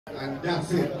And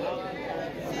that's it.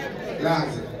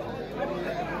 That's it.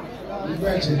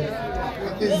 Virgin,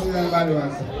 what this is about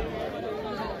was.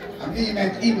 And me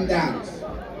make him dance.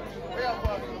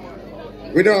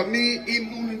 Without me,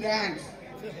 him wouldn't dance.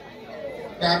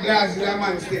 Because Blazey the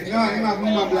man said, no, he have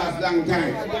Mama Blast long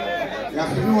time. You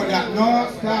have to know that. No,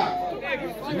 stop.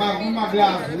 He have Mama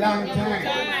Blast long time.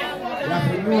 You have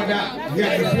to know that.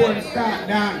 Yeah, before you start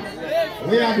dance.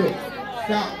 What you do?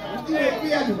 Stop. What you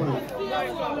do, man?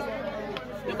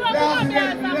 Blazey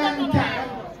them long time.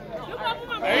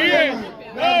 Hey,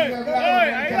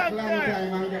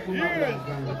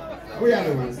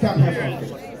 stop here.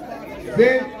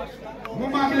 See,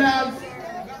 Mama Blast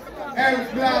help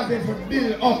Blazey to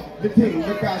build up the thing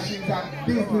because she's a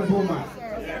businesswoman.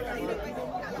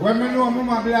 When we know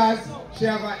Mama Blast, she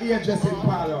have an hairdressing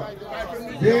parlor.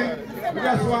 See, we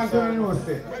just want to know,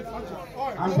 see.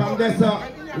 And from there, sir,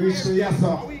 we should yes,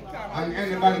 sir. And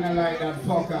anybody not like that,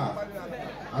 fuck off.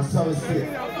 That's how we see.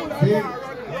 See?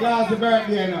 Blazey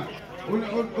birthday now. We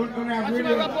have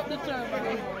really.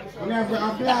 We have a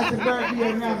Blazey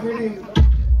birthday, we have really.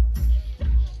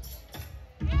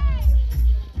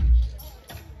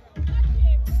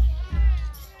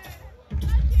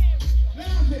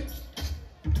 Blazey!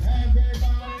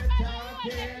 Everybody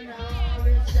talking all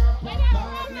this crap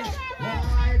about me.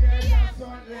 Why they just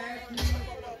don't let me?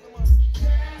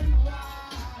 Tell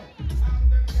why I'm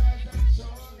the guys and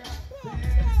sugar.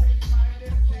 This is my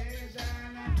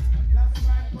decision. That's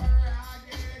my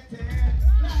prerogative.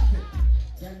 Blazey,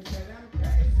 then say I'm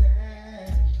crazy.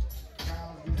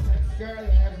 Call me sex girl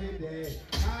every day.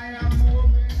 I am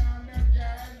moving on the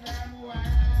girls them way.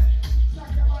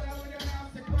 Talk about it with your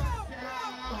nasty question.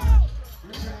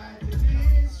 You try to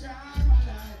destroy my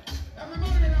life.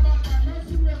 Everybody about my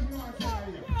mercy with me want to tell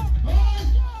you. Boy,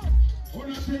 who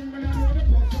not think me know the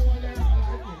pussy will let me like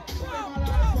it. Who never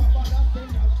like what bad I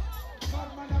think of. Bad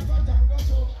man I got and go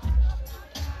to.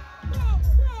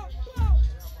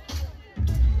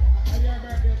 Are you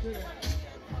birthday today?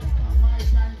 My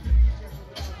time to eat it.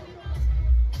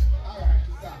 Alright,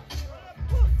 stop.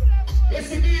 It's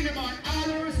the Beenie man, all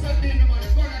the rest of the Beenie man,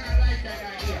 gonna not like that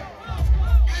idea.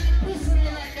 And the pussy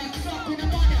don't like that stuff in the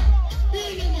mother.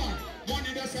 Beenie man,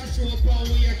 money doesn't show up on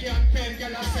where you can't pay,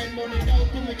 girl I send money down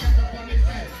to me, get up on his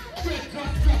head. Red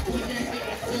drop, drop, we get it,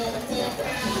 so fuck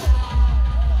yeah.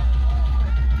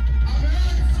 I'm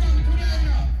very strong today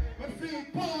now, but feel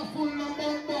powerful and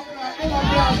bump up like oh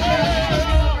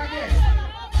again.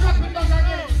 Drop it back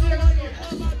again, see it again.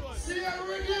 See it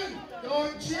again,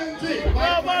 don't change it.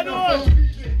 Why don't you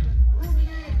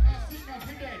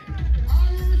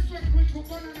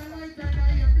one on the right and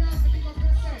I hear Blazey pick up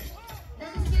yourself. When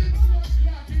you say it's not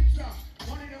Blazey,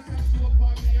 money doesn't show up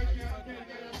on me, you can't tell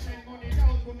girl I send money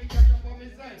down to me, catch up on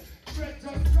myself. Fred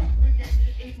just drop, we get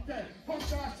the intel. Fuck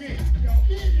that shit, yo,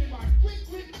 Beenie man,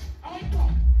 quick, I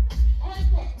got,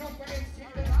 not for them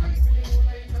shit that I ain't really know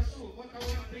like a shoe, but I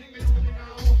want to bring me down in a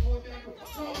hole for them.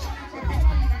 So money for the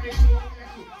money and they do on their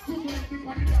shoe. 220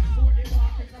 money that's for the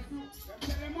market of fruit. Them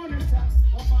tell them money stack,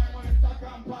 but my money stack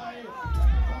and buy.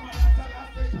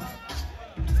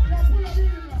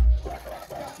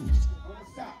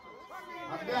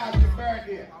 I'm glad it's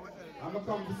birthday. I'm gonna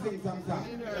come to sing some song.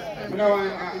 You know, I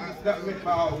don't make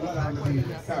my own blood on the beat.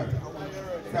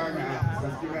 Sorry, man.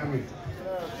 Just give me a minute.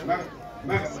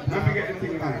 Let me get the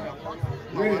thing right.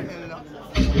 Ready?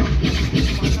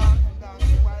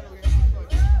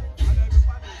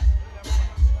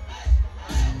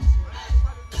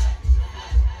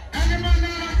 Any man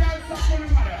now got something on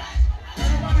the matter?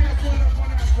 Everybody has told us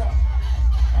one answer.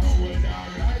 I'm going down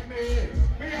like me.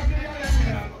 Me have the other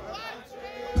man.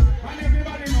 And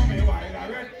everybody know me while I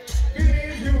read.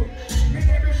 Believe you. Me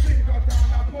never shit got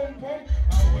on a pum pum.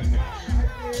 I'm going down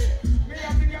like me. Me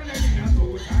have the other man a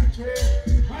food and tray.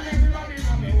 And everybody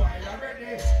know me while I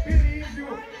read. Believe you.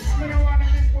 Me don't want to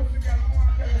be pussy girl. I want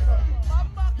to tell you something.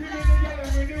 Give me the girl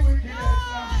with the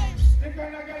wickedness. The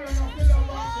kind of girl who don't feel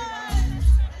love and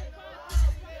shit.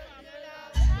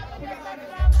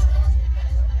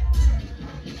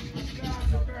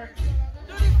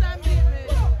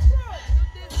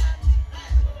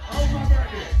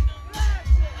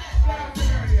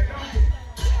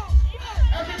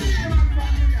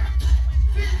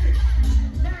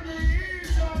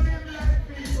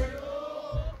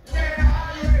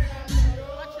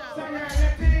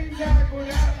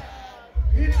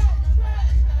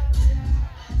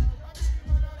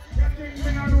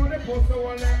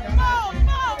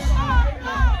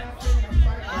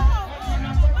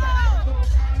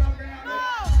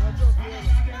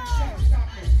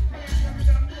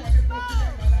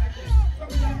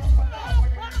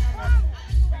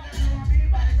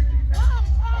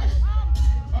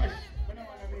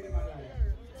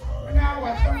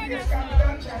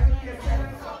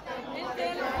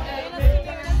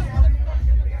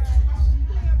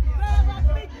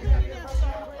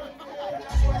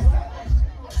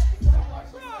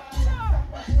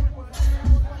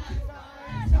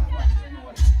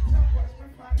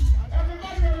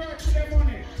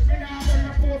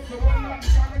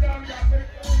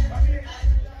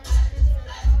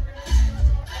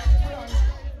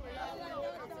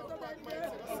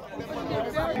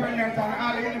 independent and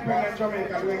all the independent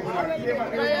Jamaica doing for that.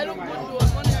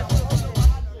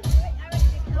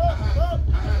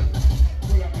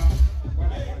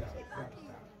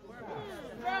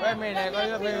 Wait a minute, I'm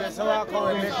going to so I'll call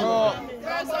it before.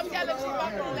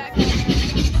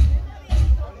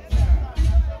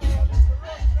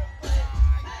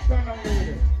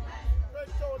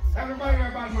 Everybody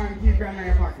wear bad man, keep your hand in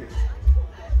your pocket.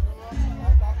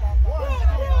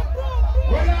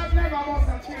 Well, I've never lost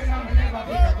a chain and I never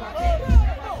take a pocket.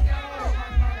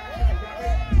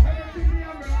 Everything me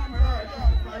on my right,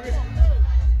 my wrist.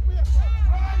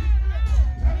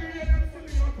 Every day them see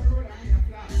me out the road and me a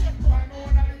flash. Find me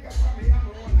one a liquor from me and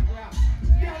me one a glass.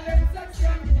 Yeah, them sexy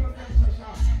and me close them so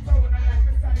sharp. So when I like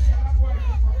me style, tell a boy to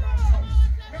fuck and come.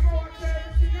 Never watch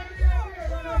everything and me out here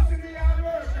when I see me hard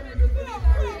work.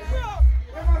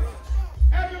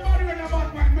 Everybody in the back,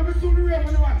 man. Let me soon real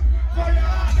with the one. Fire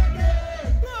on the day.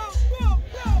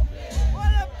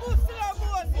 What a pussy of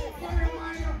Boasty. Fire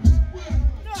man.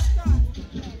 Stop.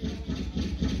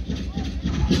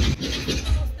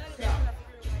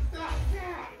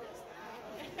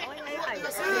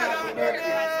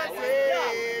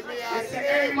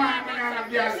 Hey man, man, I'm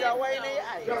just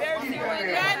keep it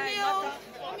there.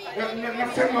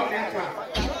 Just send up that car.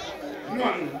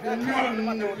 None.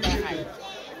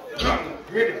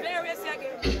 Ready?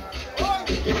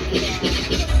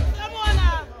 Come on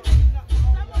now.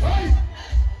 Hey!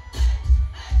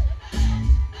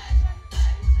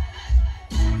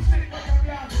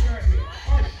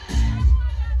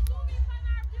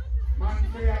 Man,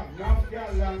 say up, enough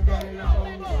girl and girl in the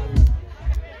jungle.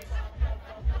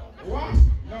 What?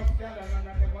 Enough girl and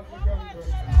them must be jungle.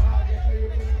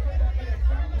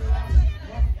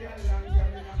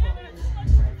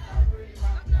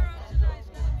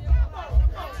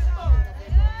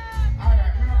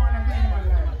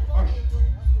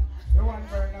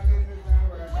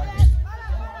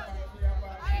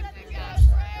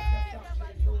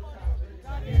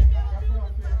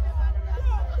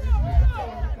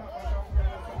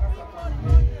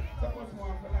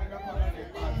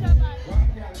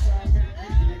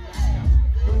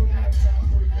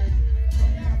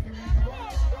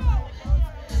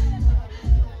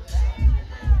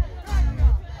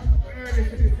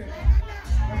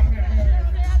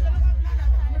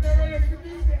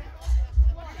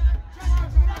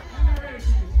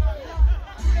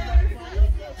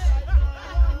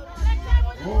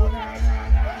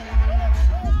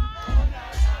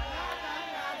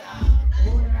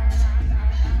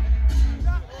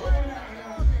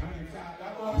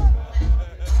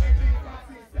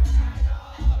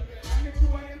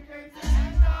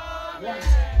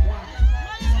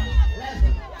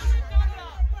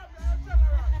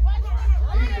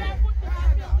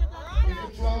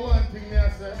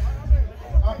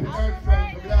 Happy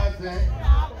birthday from Blazey.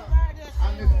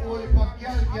 And this holy fuck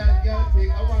girl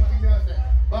thing, I want to hear say,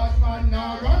 bad man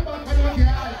now run back on your girl.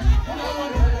 And I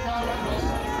want to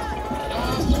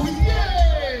hear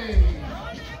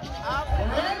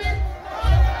ready?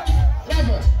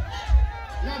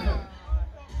 Level.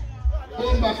 Go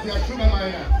back to your sugar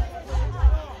miner.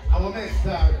 I will make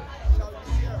start.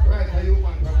 Right, are you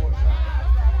want promotion?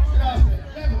 Level.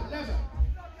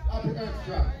 Happy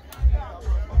extra.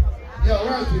 Yo,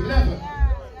 royalty, level. I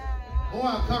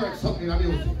want to correct something in the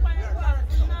music.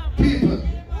 People,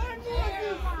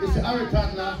 it's the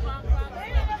Toddler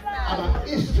and an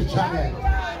history channel.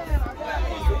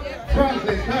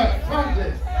 Franklin,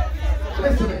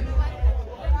 listen to me.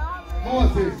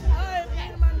 Moses,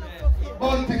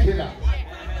 Bounty Killer.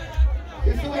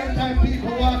 It's the one time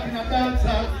people walk in a dance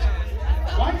house.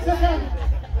 1 second.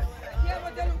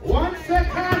 1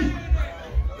 second.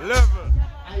 Level.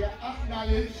 I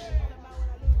acknowledge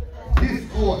this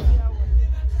vote.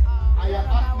 I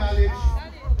acknowledge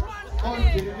on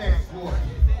to the next vote.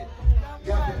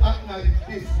 You have to acknowledge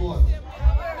this vote.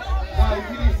 Now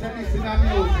Beenie said this in the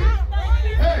music.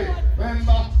 Hey,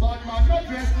 remember, bad man, not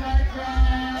dressed like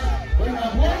that. We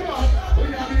have one up, we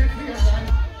have been here, man.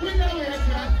 We know it's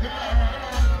just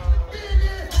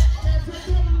Beenie, that's a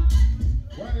song.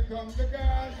 When it comes to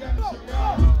girls and sugar.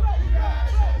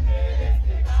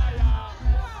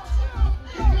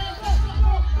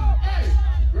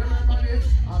 Remember this?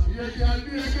 I'm here, girl.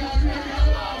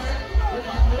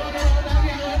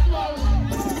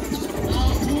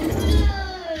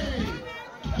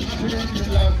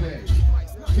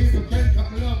 People can't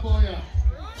come love for you.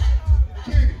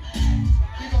 King,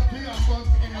 keep up to your bus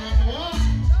in the war.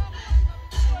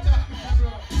 Stop,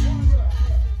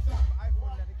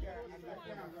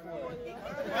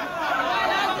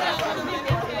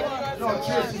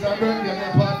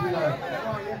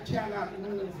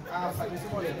 after this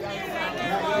morning.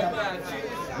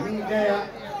 Me there,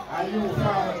 and you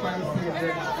fall upon the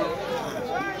stage.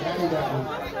 I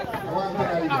want to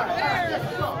tell you.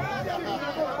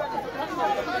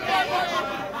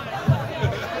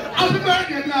 Happy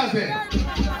birthday, Blazey.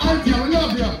 Auntie, we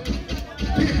love you.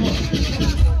 People,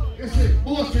 you see,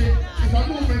 Boasty is a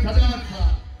movement of dance.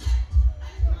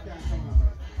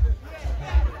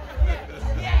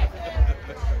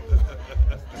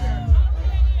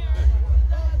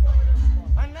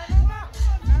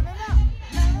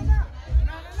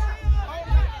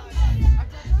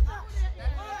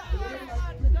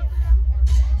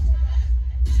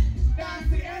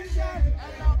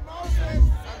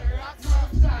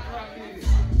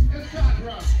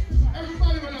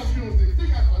 Everybody will love music.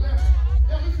 Sing us for them.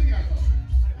 Yeah, we sing us for.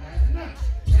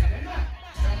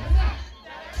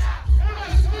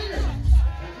 Everybody sing it.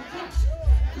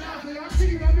 Now, so you're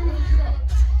singing that music, you know.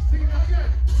 Sing it again.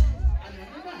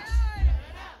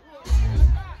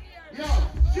 Yo,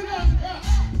 sit up.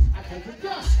 I can sit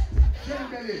up. Shake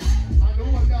belly. And the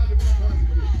one down the back on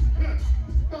the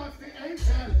That's the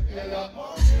angel.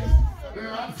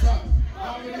 Where I'm from.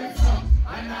 How it is from.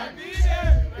 And I be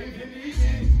there. If you need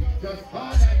me, just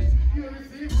call it. You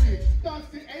receive me. That's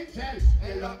the angel.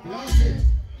 They'll applaud it.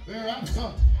 Where I'm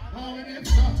from. How it is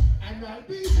from. And I'll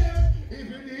be there. If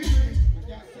you need me.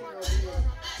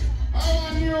 I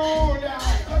want you now.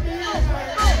 I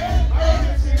want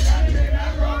to see that thing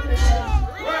that's wrong there.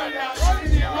 Well, now, what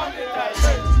is it on the time?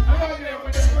 I want you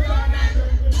with the good on that.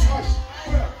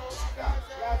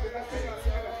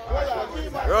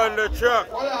 Run the truck.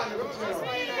 Hold on,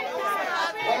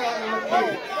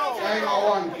 I ain't got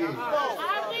one key.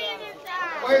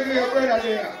 Where's your brother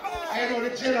there? I know the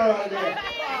general there.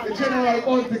 The general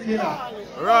Boasty killer.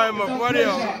 Rhyme up, what do you?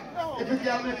 If you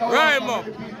can't make a Rhyme up.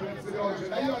 the people in the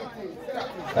ocean, I don't think.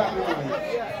 Stop me.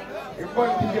 If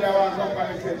Boasty killer want to come by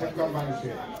the stage, just come by the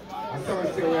stage. And someone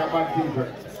say we are bad people.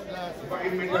 But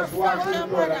if we just walk through the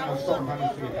door, then must come by the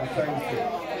stage. That's how you say.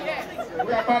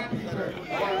 We are bad people.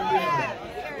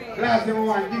 Last time we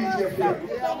want DJ here.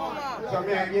 So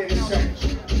me and get the shot.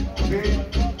 See?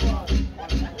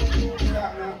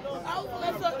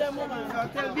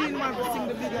 Tell Beenie man to sing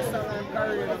the biggest song I'm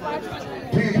carrying, man.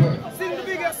 People. Sing the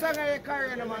biggest song I'm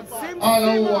carrying, man. All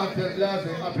who want to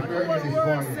Blazey happy birthday this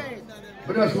morning.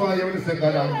 But that's why you want to say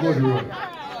God on good road.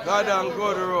 God on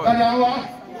good road. God on what?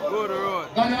 Good road.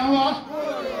 God on what?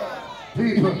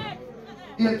 People,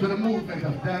 here to the movement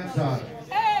of dancehall.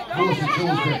 Boasty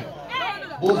Tuesday.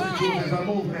 Boasty Tuesday is a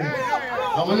movement.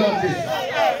 And we love this.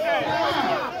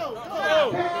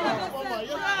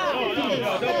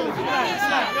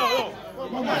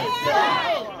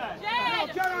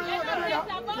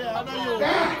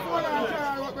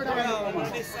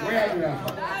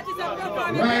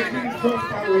 Right in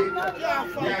front of it.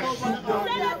 Yeah, shoot down.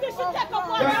 Just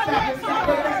stop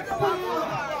it.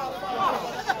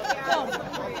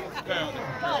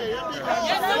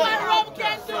 Yes, the one Rob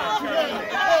can do.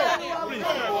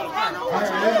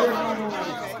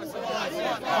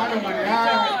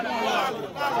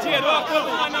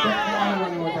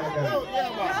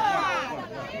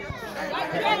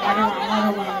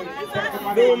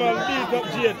 Do man beat up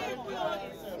Jade.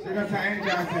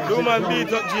 Do man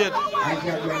beat up Jade.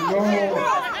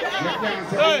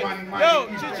 Hey, yo,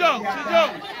 Chicho.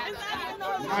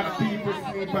 Mad people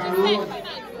sleep on road.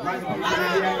 Mad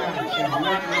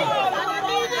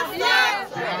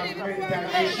people in the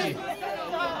island.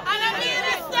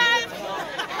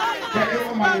 Tell you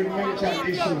woman with mental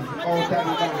issues out of the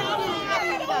dance.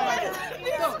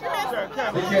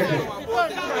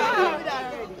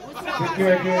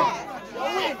 Security.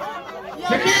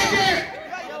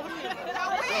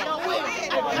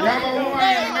 You have a woman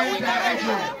with mental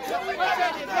issues.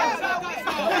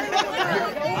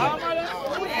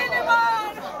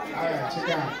 Alright, check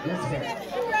out. Yes, sir.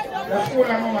 Let's go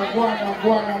on, mama. Go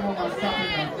on, mama. Stop it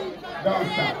now. Don't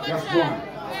stop. Just go on.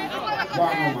 Go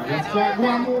on, mama. Just go on,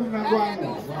 move now. Go on,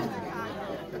 move.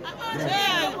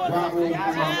 Yeah. Go on, move,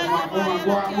 mama.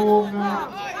 Go on, move now.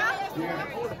 Yeah.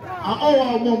 And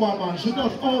our mama, man, she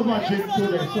just over-drink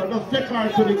today. So just take her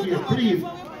to the gate, please.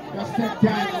 Just take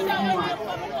time with mama.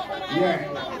 Yeah.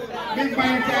 Big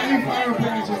man can lift her up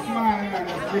and she's smiling and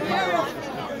just lift her up.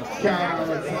 Yeah,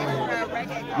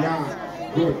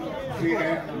 good. See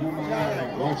that? Mama,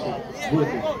 watch it. Good.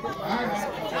 Alright?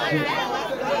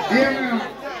 Yeah, man.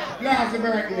 Last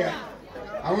birthday.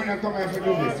 I want to come here for do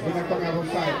this. I want to come here for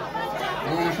fight. I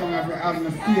want to come here for having a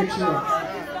stage show.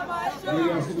 We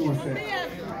just do it.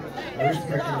 I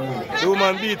respect you, man. Do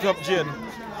man beat up Jade.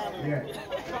 Yeah.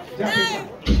 Jump in.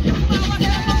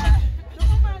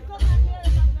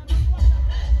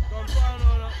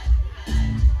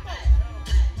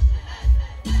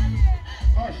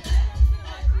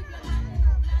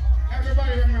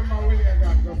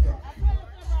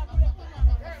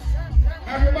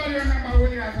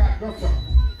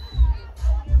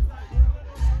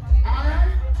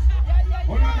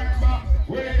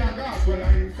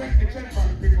 check for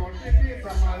the people. They pay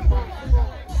some malfunction.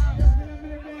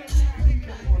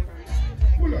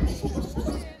 Pull up.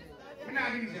 I'm not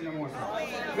using no more.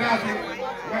 That's it.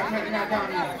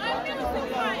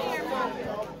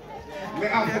 We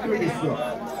have to do this though.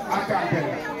 I can't tell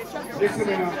you. Listen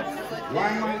me now.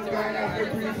 One man's guy has to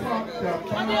be fucked up.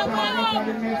 From the time look at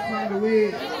the mess from the way.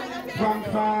 From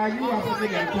far you have to be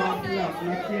them come to us.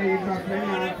 Not here you got me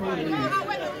now for the way.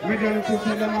 We don't to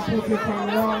see them and put it from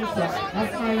one side. I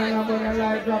smile and I'm gonna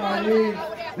like grab a lead.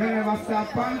 They never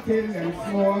stop until them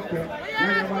smoke.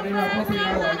 Everybody wrap up in a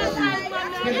one tree.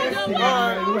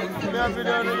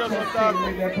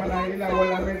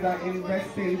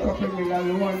 Investing, couple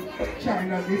million loan,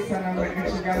 China this and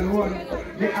America loan.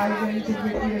 The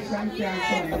identification can't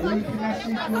come. We finish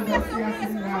it to the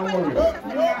same now worry.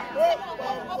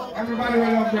 Everybody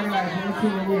will love their life and see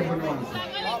the way for once.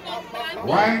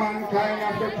 Why mankind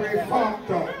have to pray fucked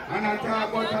up and I talk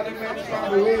about how the men from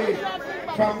the way.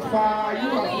 From far you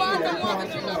have to see them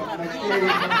talking up like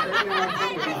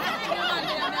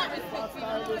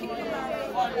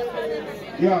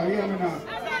yeah, hear me now.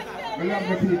 We love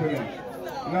the people there.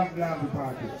 Love the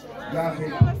party. Love the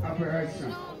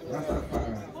operation.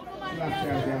 Rastafari. Last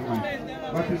year, man.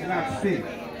 But it's not sick.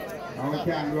 And we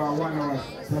can do a 1 hour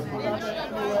performance.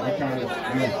 We can do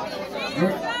it.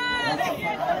 Good.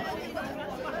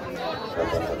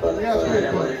 Yeah,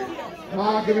 people.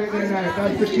 Margaret the night.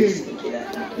 That's the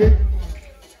king.